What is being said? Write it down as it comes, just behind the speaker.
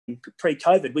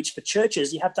pre-COVID, which for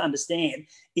churches, you have to understand,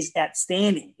 is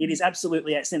outstanding. It is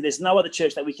absolutely outstanding. There's no other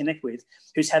church that we connect with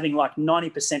who's having like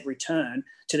 90% return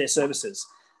to their services.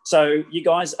 So you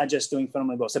guys are just doing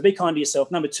phenomenally well. So be kind to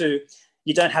yourself. Number two,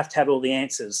 you don't have to have all the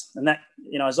answers. And that,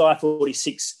 Isaiah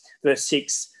 46, verse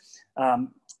 6,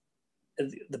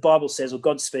 the Bible says, or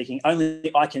God's speaking, only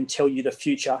I can tell you the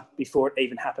future before it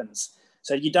even happens.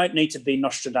 So you don't need to be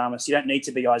Nostradamus. You don't need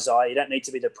to be Isaiah. You don't need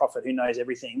to be the prophet who knows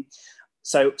everything.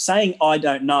 So saying I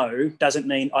don't know doesn't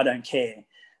mean I don't care.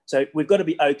 So we've got to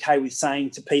be okay with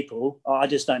saying to people, oh, I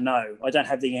just don't know. I don't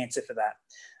have the answer for that.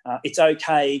 It's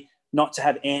okay not to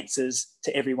have answers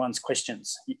to everyone's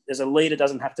questions. As a leader,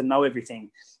 doesn't have to know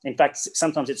everything. In fact,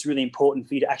 sometimes it's really important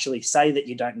for you to actually say that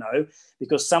you don't know,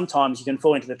 because sometimes you can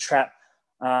fall into the trap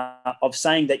of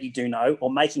saying that you do know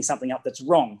or making something up that's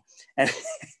wrong. And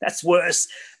that's worse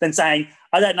than saying,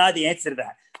 I don't know the answer to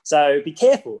that. So be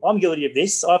careful. I'm guilty of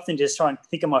this. I often just try and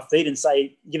think on my feet and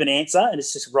say, give an answer, and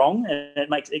it's just wrong. And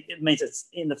it means it's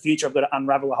in the future I've got to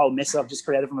unravel a whole mess I've just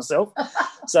created for myself.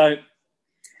 So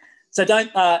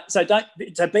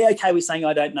be okay with saying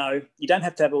I don't know. You don't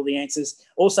have to have all the answers.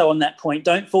 Also on that point,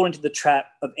 don't fall into the trap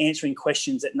of answering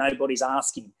questions that nobody's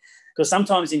asking. Because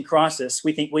sometimes in crisis,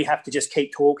 we think we have to just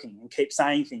keep talking and keep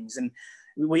saying things. And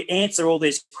we answer all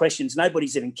these questions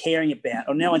nobody's even caring about,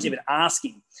 or no one's even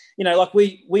asking. Like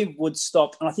we would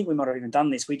stop, and I think we might have even done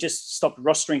this. We just stopped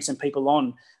rostering some people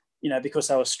on, because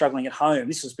they were struggling at home.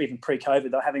 This was even pre-COVID.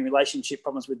 They were having relationship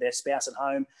problems with their spouse at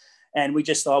home. And we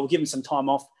just thought, we'll give them some time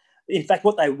off. In fact,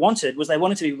 what they wanted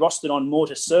to be rostered on more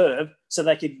to serve, so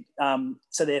they could,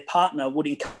 so their partner would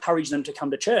encourage them to come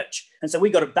to church. And so we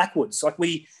got it backwards. Like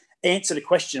we answered a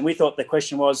question. We thought the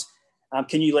question was,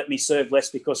 can you let me serve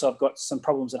less because I've got some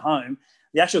problems at home?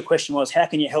 The actual question was, how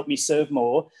can you help me serve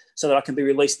more so that I can be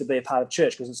released to be a part of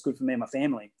church because it's good for me and my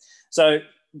family? So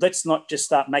let's not just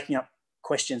start making up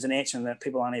questions and answering that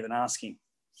people aren't even asking.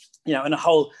 And a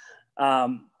whole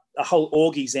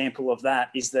org example of that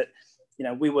is that,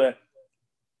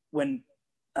 when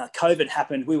COVID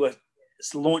happened, we were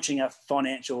launching our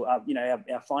financial,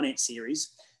 our finance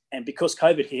series. And because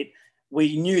COVID hit,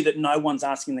 we knew that no one's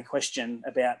asking the question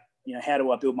about, how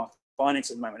do I build my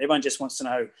finance at the moment? Everyone just wants to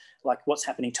know, like, what's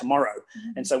happening tomorrow.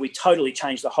 Mm-hmm. And so we totally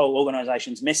changed the whole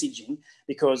organisation's messaging,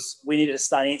 because we needed to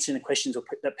start answering the questions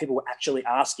that people were actually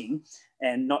asking,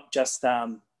 and not just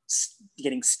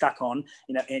getting stuck on,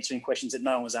 answering questions that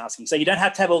no one was asking. So you don't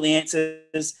have to have all the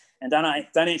answers, and don't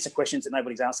answer questions that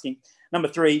nobody's asking. Number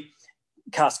three,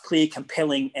 cast clear,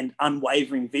 compelling, and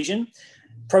unwavering vision.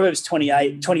 Proverbs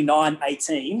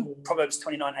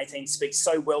 29:18 speaks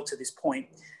so well to this point.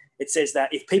 It says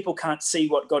that if people can't see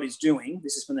what God is doing,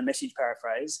 this is from the Message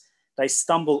paraphrase, they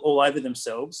stumble all over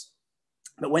themselves.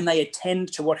 But when they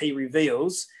attend to what he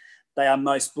reveals, they are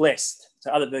most blessed. So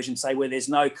other versions say where there's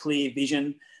no clear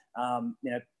vision,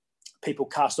 people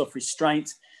cast off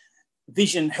restraint.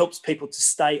 Vision helps people to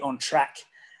stay on track.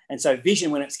 And so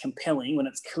vision, when it's compelling, when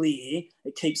it's clear,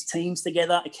 it keeps teams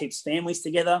together, it keeps families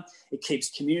together, it keeps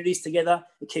communities together,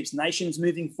 it keeps nations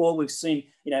moving forward. We've seen,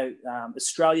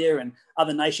 Australia and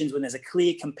other nations, when there's a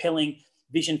clear, compelling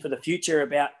vision for the future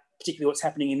about particularly what's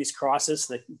happening in this crisis,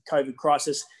 the COVID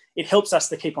crisis, it helps us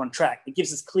to keep on track. It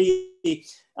gives us clear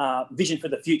vision for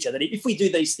the future, that if we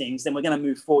do these things, then we're going to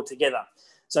move forward together.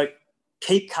 So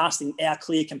keep casting our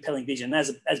clear, compelling vision.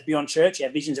 As Beyond Church, our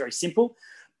vision is very simple.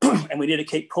 And we need to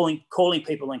keep calling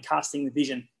people and casting the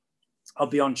vision of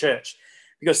Beyond Church.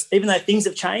 Because even though things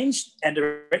have changed, our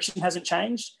direction hasn't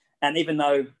changed. And even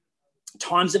though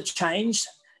times have changed,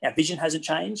 our vision hasn't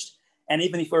changed. And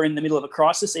even if we're in the middle of a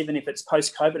crisis, even if it's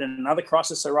post-COVID and another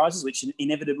crisis arises, which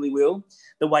inevitably will,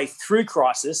 the way through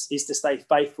crisis is to stay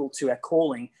faithful to our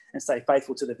calling and stay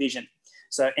faithful to the vision.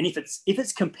 So, and if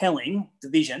it's compelling, the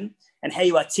vision, and how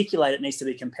you articulate it needs to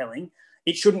be compelling,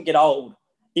 it shouldn't get old,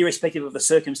 irrespective of the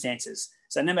circumstances.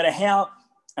 So no matter how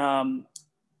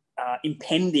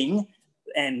impending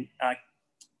and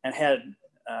how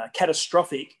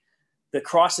catastrophic the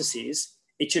crisis is,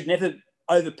 it should never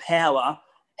overpower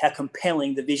how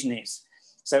compelling the vision is.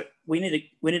 So we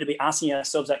need to be asking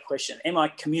ourselves that question: am I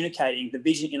communicating the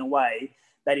vision in a way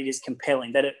that it is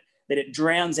compelling, that it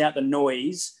drowns out the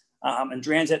noise and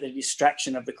drowns out the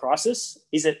distraction of the crisis?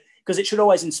 Is it, because it should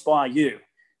always inspire you.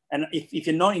 And if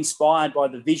you're not inspired by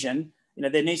the vision,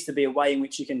 there needs to be a way in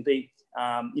which you can be,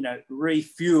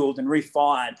 refueled and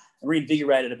refired and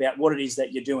reinvigorated about what it is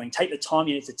that you're doing. Take the time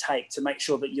you need to take to make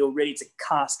sure that you're ready to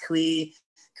cast clear,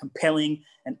 compelling,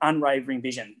 and unwavering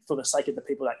vision for the sake of the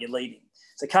people that you're leading.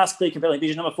 So cast clear, compelling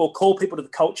vision. Number 4, call people to the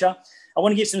culture. I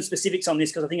want to give some specifics on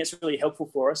this because I think it's really helpful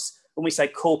for us when we say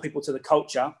call people to the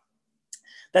culture.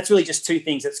 that's really just two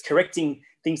things. It's correcting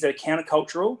things that are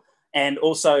countercultural and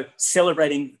also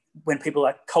celebrating when people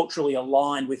are culturally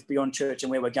aligned with Beyond Church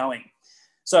and where we're going.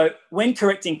 So when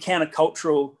correcting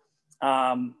countercultural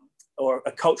or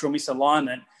a cultural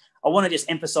misalignment, I want to just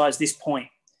emphasize this point.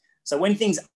 So when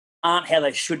things aren't how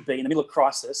they should be in the middle of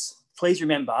crisis, please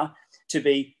remember to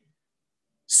be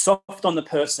soft on the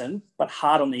person, but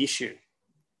hard on the issue.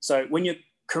 So when you're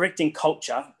correcting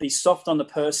culture, be soft on the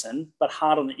person, but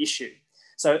hard on the issue.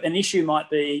 So an issue might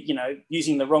be,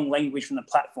 using the wrong language from the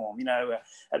platform.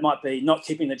 It might be not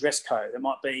keeping the dress code. It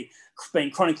might be being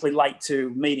chronically late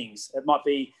to meetings. It might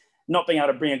be not being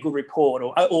able to bring a good report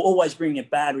or always bringing a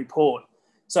bad report.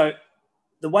 So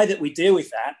the way that we deal with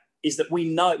that is that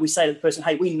we say to the person,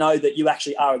 hey, we know that you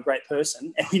actually are a great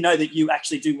person and we know that you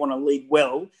actually do want to lead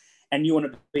well and you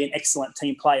want to be an excellent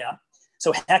team player.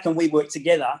 So how can we work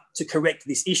together to correct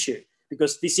this issue?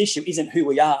 Because this issue isn't who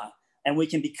we are. And we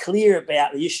can be clear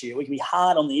about the issue. We can be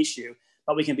hard on the issue,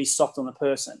 but we can be soft on the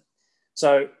person.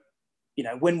 So,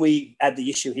 when we add the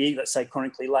issue here, let's say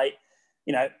chronically late,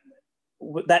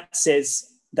 that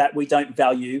says that we don't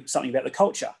value something about the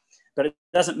culture, but it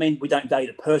doesn't mean we don't value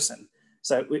the person.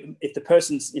 So if the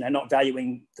person's, not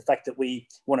valuing the fact that we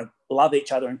want to love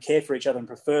each other and care for each other and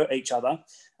prefer each other,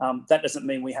 that doesn't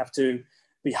mean we have to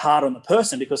be hard on the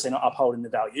person because they're not upholding the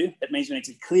value. It means we need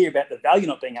to be clear about the value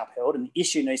not being upheld and the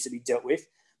issue needs to be dealt with,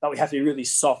 but we have to be really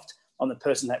soft on the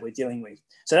person that we're dealing with.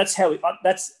 So that's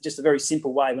just a very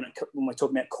simple way when we're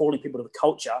talking about calling people to the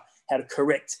culture, how to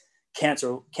correct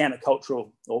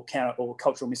countercultural or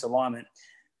cultural misalignment.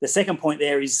 The second point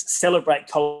there is celebrate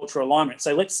cultural alignment.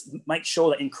 So let's make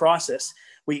sure that in crisis,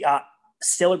 we are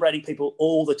celebrating people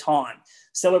all the time.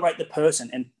 Celebrate the person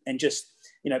and just,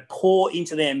 pour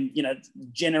into them,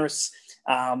 generous,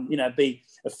 be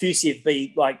effusive,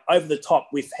 be like over the top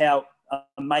with how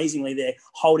amazingly they're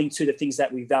holding to the things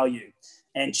that we value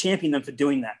and champion them for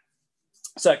doing that.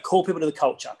 So call people to the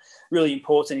culture, really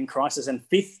important in crisis. And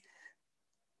fifth,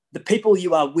 the people with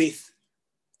you are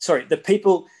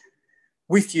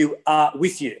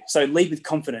with you. So lead with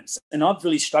confidence. And I've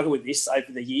really struggled with this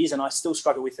over the years and I still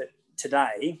struggle with it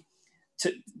today,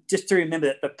 to remember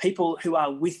that the people who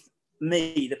are with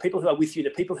me, the people who are with you, the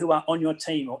people who are on your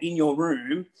team or in your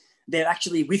room, they're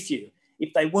actually with you.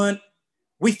 If they weren't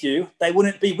with you, they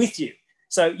wouldn't be with you.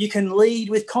 So you can lead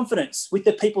with confidence with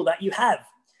the people that you have.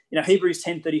 Hebrews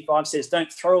 10:35 says,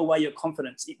 don't throw away your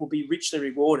confidence. It will be richly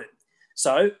rewarded.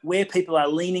 So where people are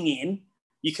leaning in,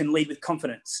 you can lead with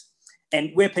confidence.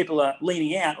 And where people are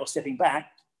leaning out or stepping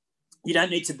back, you don't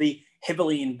need to be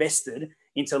heavily invested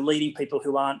into leading people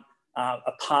who aren't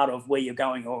a part of where you're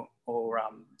going or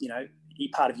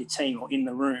part of your team or in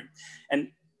the room. And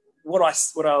what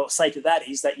I'll say to that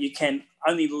is that you can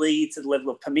only lead to the level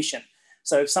of permission.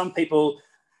 So if some people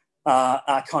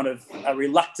are kind of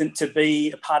reluctant to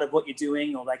be a part of what you're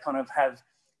doing, or they kind of have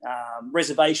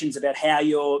reservations about how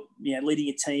you're leading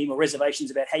your team, or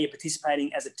reservations about how you're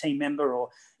participating as a team member, or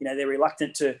they're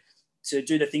reluctant to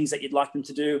do the things that you'd like them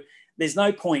to do, there's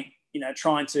no point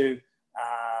trying to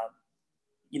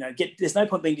there's no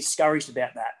point being discouraged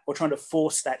about that or trying to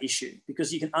force that issue,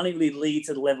 because you can only really lead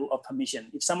to the level of permission.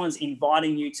 If someone's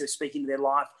inviting you to speak into their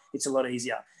life, it's a lot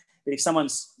easier. But if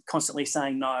someone's constantly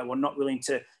saying no or not willing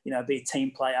to be a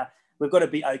team player, we've got to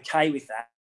be okay with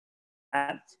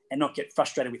that and not get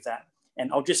frustrated with that. And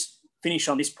I'll just finish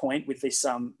on this point with this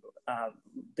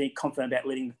being confident about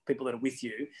leading people that are with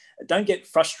you. Don't get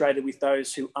frustrated with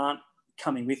those who aren't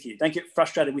coming with you. Don't get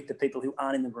frustrated with the people who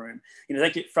aren't in the room.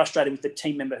 Don't get frustrated with the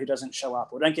team member who doesn't show up,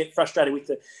 or don't get frustrated with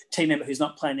the team member who's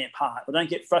not playing their part, or don't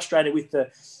get frustrated with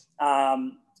the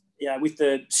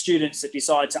students that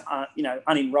decide to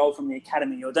unenroll from the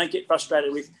academy, or don't get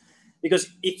frustrated because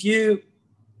if you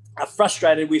are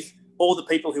frustrated with all the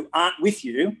people who aren't with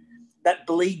you, that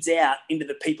bleeds out into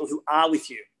the people who are with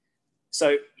you.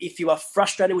 So if you are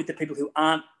frustrated with the people who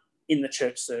aren't in the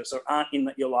church service or aren't in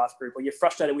your life group, or you're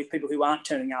frustrated with people who aren't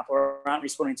turning up or aren't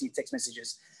responding to your text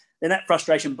messages, then that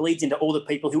frustration bleeds into all the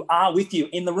people who are with you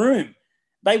in the room.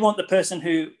 They want the person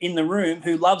who in the room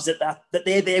who loves it, that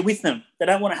they're there with them. They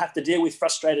don't want to have to deal with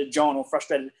frustrated John or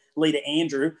frustrated leader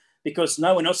Andrew because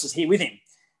no one else is here with him.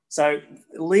 So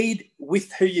lead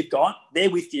with who you've got. They're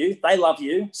with you. They love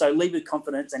you. So lead with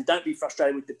confidence and don't be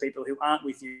frustrated with the people who aren't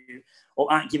with you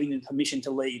or aren't giving them permission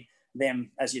to lead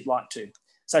them as you'd like to.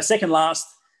 So second last,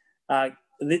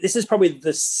 this is probably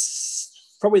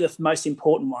the most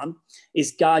important one,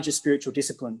 is guard your spiritual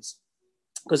disciplines.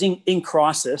 Because in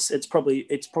crisis, it's probably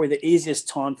the easiest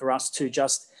time for us to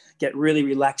just get really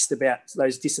relaxed about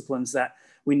those disciplines that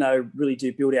we know really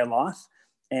do build our life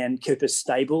and keep us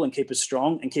stable and keep us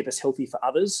strong and keep us healthy for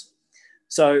others.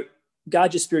 So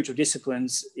guard your spiritual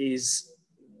disciplines is,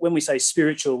 when we say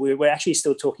spiritual, we're actually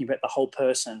still talking about the whole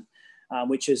person,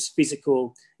 which is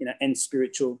physical, and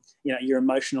spiritual, your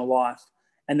emotional life.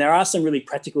 And there are some really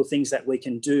practical things that we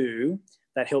can do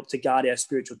that help to guard our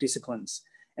spiritual disciplines.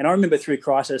 And I remember through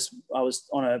crisis, I was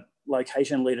on a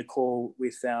location leader call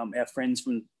with our friends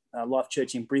from Life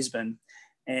Church in Brisbane.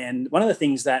 And one of the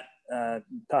things that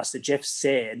Pastor Jeff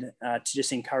said to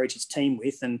just encourage his team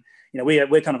with, and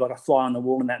we're kind of like a fly on the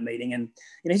wall in that meeting, and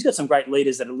he's got some great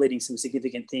leaders that are leading some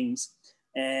significant things,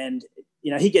 and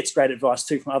he gets great advice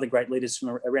too from other great leaders from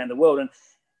around the world. And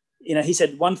he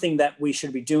said one thing that we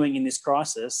should be doing in this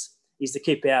crisis is to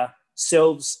keep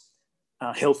ourselves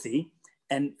healthy,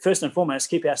 and first and foremost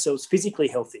keep ourselves physically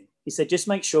healthy. He said, just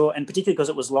make sure, and particularly because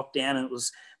it was locked down and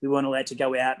we weren't allowed to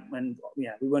go out, and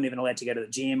we weren't even allowed to go to the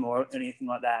gym or anything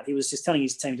like that. He was just telling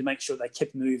his team to make sure they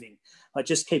kept moving, like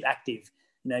just keep active,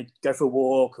 go for a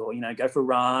walk, or, go for a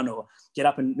run, or get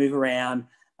up and move around.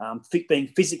 Being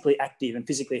physically active and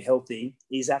physically healthy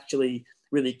is actually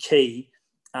really key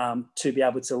to be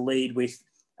able to lead with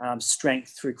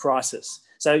strength through crisis.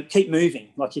 So keep moving.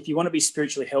 Like if you want to be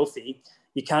spiritually healthy,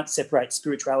 you can't separate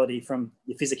spirituality from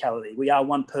your physicality. We are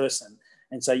one person.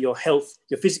 And so your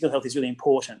physical health is really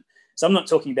important. So I'm not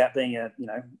talking about being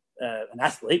an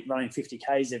athlete running 50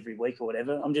 Ks every week or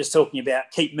whatever. I'm just talking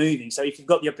about keep moving. So if you've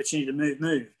got the opportunity to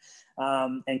move,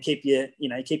 and keep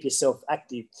yourself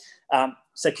active.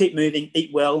 So keep moving,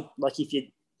 eat well.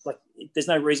 There's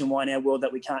no reason why in our world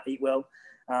that we can't eat well.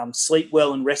 Sleep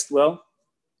well and rest well.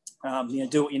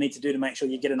 Do what you need to do to make sure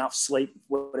you get enough sleep,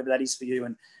 whatever that is for you,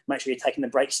 and make sure you're taking the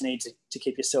breaks you need to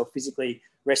keep yourself physically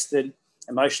rested,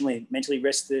 emotionally, mentally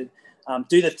rested.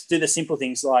 Do the simple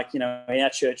things like, in our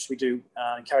church, we do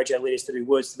encourage our leaders to do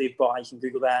words to live by. You can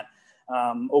Google that,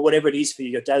 or whatever it is for you,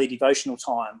 your daily devotional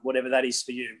time, whatever that is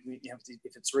for you.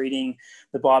 If it's reading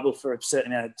the Bible for a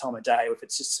certain amount of time a day, or if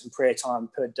it's just some prayer time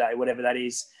per day, whatever that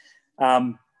is.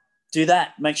 Do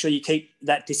that. Make sure you keep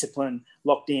that discipline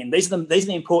locked in. These are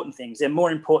the important things. They're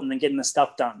more important than getting the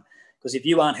stuff done, because if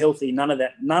you aren't healthy, none of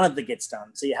that gets done.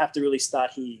 So you have to really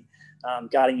start here,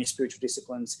 guarding your spiritual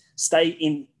disciplines. Stay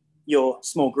in your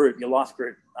small group, your life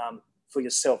group, for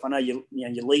yourself. I know you're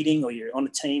leading or you're on a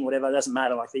team, whatever. It doesn't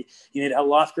matter. You need a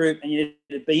life group and you need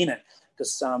to be in it,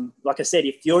 because, like I said,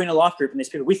 if you're in a life group and there's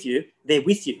people with you, they're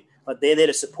with you. They're there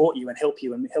to support you and help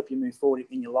you move forward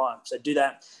in your life. So do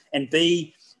that and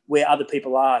be where other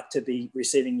people are, to be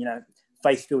receiving,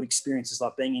 faith-filled experiences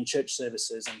like being in church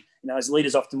services. And, as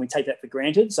leaders, often we take that for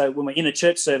granted. So when we're in a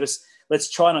church service, let's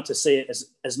try not to see it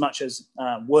as much as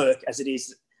work as it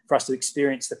is for us to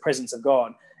experience the presence of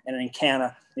God and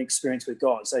encounter an experience with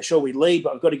God. So sure, we lead,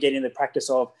 but we've got to get in the practice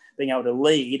of being able to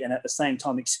lead and at the same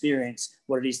time experience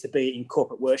what it is to be in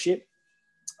corporate worship.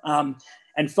 And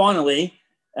finally,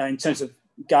 in terms of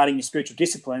guarding your spiritual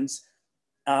disciplines,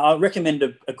 I recommend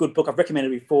a good book I've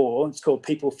recommended before. It's called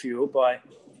People Fuel by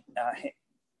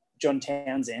John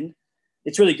Townsend.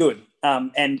 It's really good,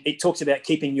 and it talks about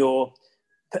keeping your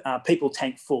people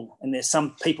tank full. And there's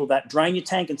some people that drain your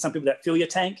tank and some people that fill your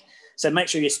tank. So make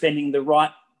sure you're spending the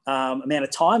right amount of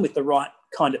time with the right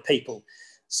kind of people.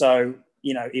 So,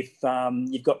 if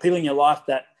you've got people in your life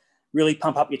that really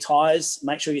pump up your tires,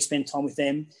 make sure you spend time with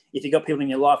them. If you've got people in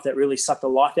your life that really suck the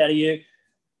life out of you,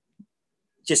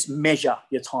 just measure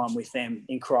your time with them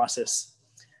in crisis.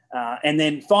 And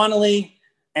then finally,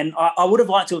 and I would have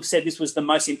liked to have said this was the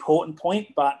most important point,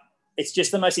 but it's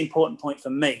just the most important point for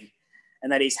me,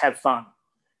 and that is have fun.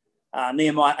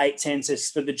 Nehemiah 8:10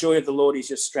 says, "For the joy of the Lord is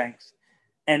your strength."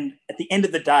 And at the end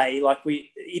of the day,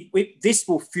 this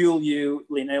will fuel you,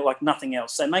 like nothing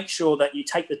else. So make sure that you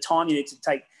take the time you need to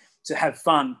take to have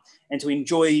fun and to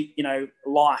enjoy,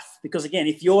 life. Because again,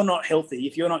 if you're not healthy,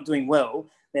 if you're not doing well,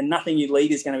 then nothing you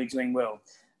lead is going to be doing well.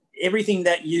 Everything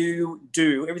that you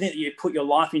do, everything that you put your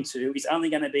life into is only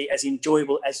going to be as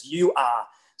enjoyable as you are.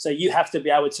 So you have to be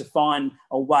able to find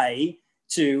a way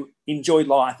to enjoy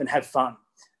life and have fun.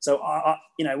 So,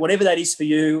 whatever that is for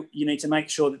you, you need to make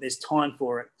sure that there's time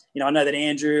for it. I know that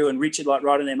Andrew and Richard like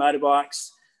riding their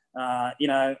motorbikes. I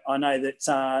know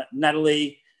that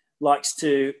Natalie likes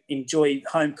to enjoy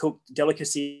home-cooked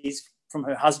delicacies from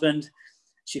her husband.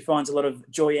 She finds a lot of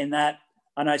joy in that.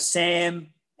 I know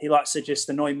Sam, he likes to just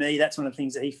annoy me. That's one of the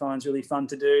things that he finds really fun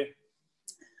to do.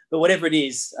 But whatever it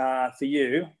is for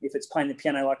you, if it's playing the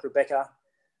piano like Rebecca,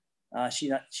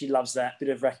 she loves that, bit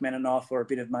of Rachmaninoff or a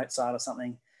bit of Mozart or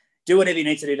something. Do whatever you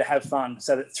need to do to have fun,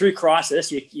 so that through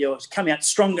crisis, you're coming out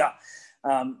stronger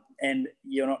and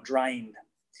you're not drained.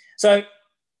 So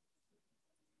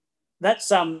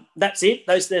that's it.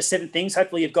 Those are the 7 things.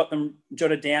 Hopefully you've got them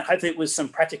jotted down. Hopefully it was some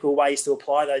practical ways to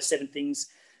apply those 7 things,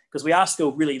 because we are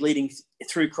still really leading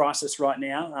through crisis right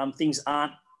now. Things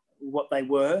aren't what they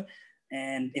were,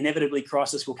 and inevitably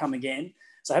crisis will come again.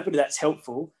 So hopefully that's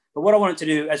helpful. But what I wanted to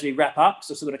do as we wrap up,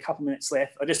 so we've still got a couple of minutes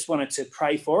left, I just wanted to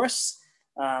pray for us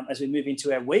as we move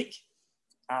into our week,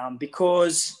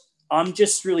 because I'm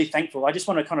just really thankful. I just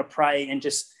want to kind of pray and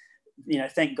just,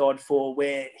 thank God for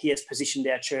where he has positioned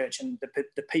our church and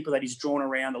the people that he's drawn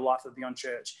around the life of Beyond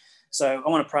Church. So I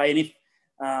want to pray. And if,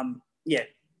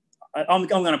 I'm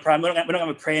going to pray. We're not going to have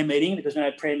a prayer meeting, because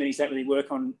prayer meetings don't really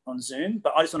work on Zoom,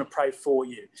 but I just want to pray for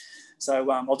you. So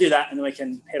I'll do that, and then we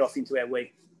can head off into our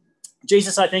week.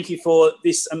 Jesus, I thank you for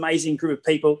this amazing group of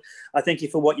people. I thank you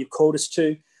for what you've called us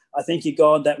to. I thank you,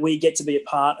 God, that we get to be a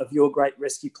part of your great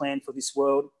rescue plan for this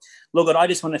world. Lord God, I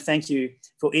just want to thank you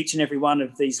for each and every one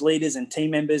of these leaders and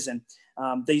team members and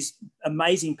these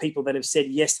amazing people that have said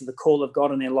yes to the call of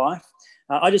God in their life.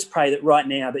 I just pray that right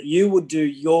now that you would do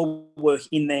your work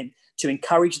in them to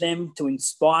encourage them, to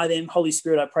inspire them. Holy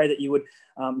Spirit, I pray that you would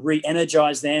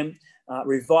re-energize them,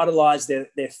 revitalize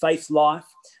their faith life.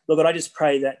 Lord God, I just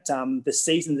pray that the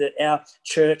season that our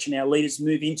church and our leaders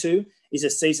move into is a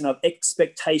season of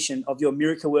expectation of your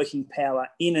miracle-working power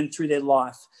in and through their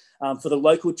life, for the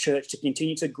local church to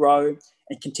continue to grow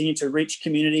and continue to reach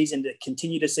communities and to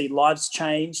continue to see lives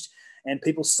changed and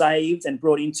people saved and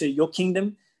brought into your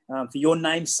kingdom for your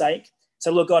name's sake.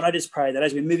 So, Lord God, I just pray that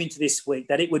as we move into this week,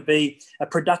 that it would be a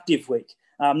productive week,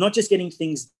 not just getting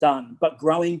things done, but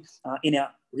growing in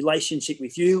our relationship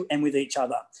with you and with each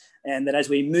other. And that as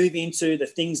we move into the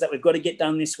things that we've got to get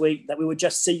done this week, that we would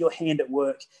just see your hand at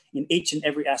work in each and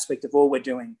every aspect of all we're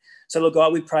doing. So, Lord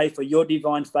God, we pray for your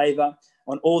divine favour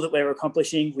on all that we're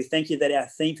accomplishing. We thank you that our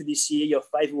theme for this year, your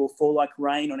favour will fall like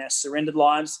rain on our surrendered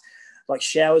lives, like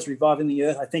showers reviving the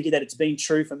earth. I thank you that it's been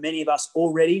true for many of us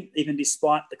already, even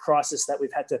despite the crisis that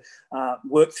we've had to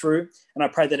work through. And I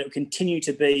pray that it will continue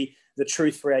to be the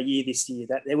truth for our year this year,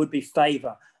 that there would be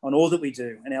favour on all that we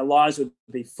do and our lives would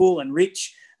be full and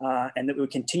rich, and that we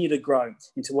would continue to grow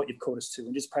into what you've called us to.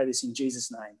 And just pray this in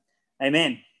Jesus' name.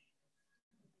 Amen.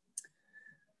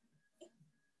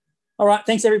 All right.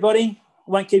 Thanks, everybody.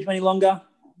 I won't keep you any longer.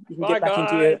 You can get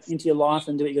back into your life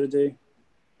and do what you got to do.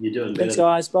 You're doing Thanks,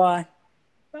 guys. Bye.